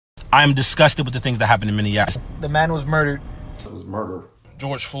I am disgusted with the things that happened in Minneapolis. The man was murdered. It was murder.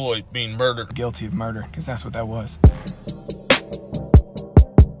 George Floyd being murdered. Guilty of murder, because that's what that was.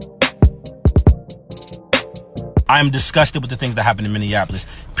 I am disgusted with the things that happened in Minneapolis.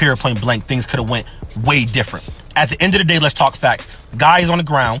 Period, point blank. Things could have went way different. At the end of the day, let's talk facts. The guy is on the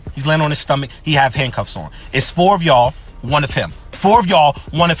ground. He's laying on his stomach. He have handcuffs on. It's 4 of y'all, 1 of him. 4 of y'all,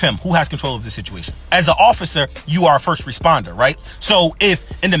 1 of him. Who has control of the situation? As an officer, you are a first responder, right? So if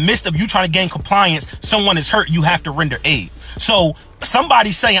in the midst of you trying to gain compliance, someone is hurt, you have to render aid. So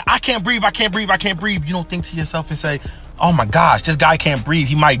somebody saying, I can't breathe, I can't breathe, I can't breathe. You don't think to yourself and say, oh my gosh, this guy can't breathe.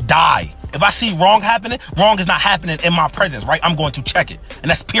 He might die. If I see wrong happening, wrong is not happening in my presence, right? I'm going to check it.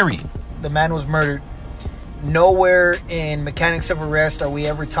 And that's period. The man was murdered. Nowhere in mechanics of arrest are we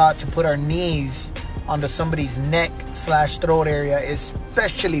ever taught to put our knees onto somebody's neck/throat area,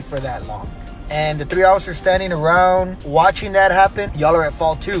 especially for that long. And the 3 officers standing around watching that happen, y'all are at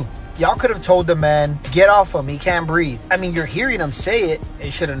fault too. Y'all could have told the man, get off him, he can't breathe. I mean, you're hearing him say it.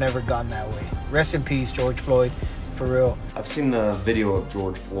 It should have never gone that way. Rest in peace, George Floyd, for real. I've seen the video of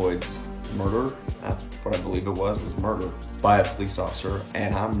George Floyd's murder. That's what I believe it was murder by a police officer,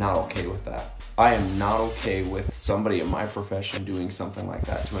 and I'm not okay with that. I am not okay with somebody in my profession doing something like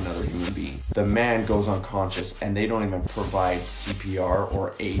that to another human being. The man goes unconscious and they don't even provide CPR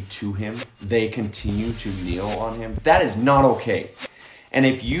or aid to him. They continue to kneel on him. That is not okay. And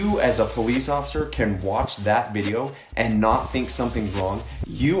if you as a police officer can watch that video and not think something's wrong,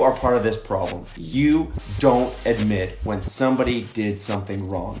 you are part of this problem. You don't admit when somebody did something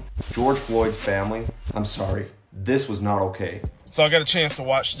wrong. George Floyd's family, I'm sorry, this was not okay. So I got a chance to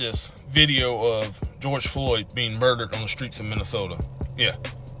watch this video of George Floyd being murdered on the streets of Minnesota. Yeah,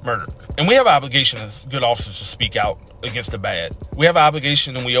 murdered. And we have an obligation as good officers to speak out against the bad. We have an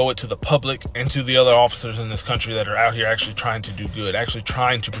obligation, and we owe it to the public and to the other officers in this country that are out here actually trying to do good, actually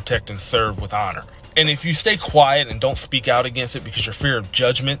trying to protect and serve with honor. And if you stay quiet and don't speak out against it because you're fear of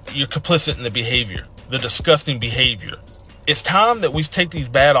judgment, you're complicit in the behavior, the disgusting behavior. It's time that we take these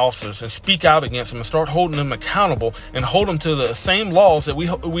bad officers and speak out against them and start holding them accountable and hold them to the same laws that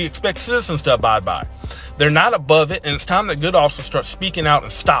we expect citizens to abide by. They're not above it, and it's time that good officers start speaking out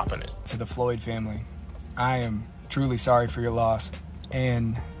and stopping it. To the Floyd family, I am truly sorry for your loss,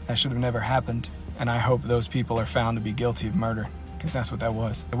 and that should have never happened. And I hope those people are found to be guilty of murder, because that's what that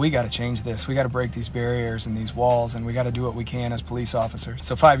was. We got to change this. We got to break these barriers and these walls, and we got to do what we can as police officers.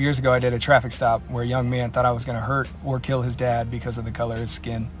 So 5 years ago, I did a traffic stop where a young man thought I was going to hurt or kill his dad because of the color of his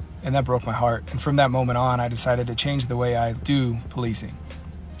skin. And that broke my heart. And from that moment on, I decided to change the way I do policing.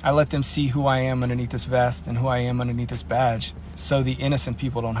 I let them see who I am underneath this vest and who I am underneath this badge, so the innocent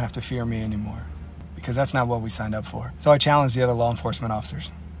people don't have to fear me anymore, because that's not what we signed up for. So I challenge the other law enforcement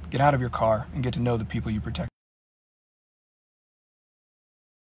officers. Get out of your car and get to know the people you protect.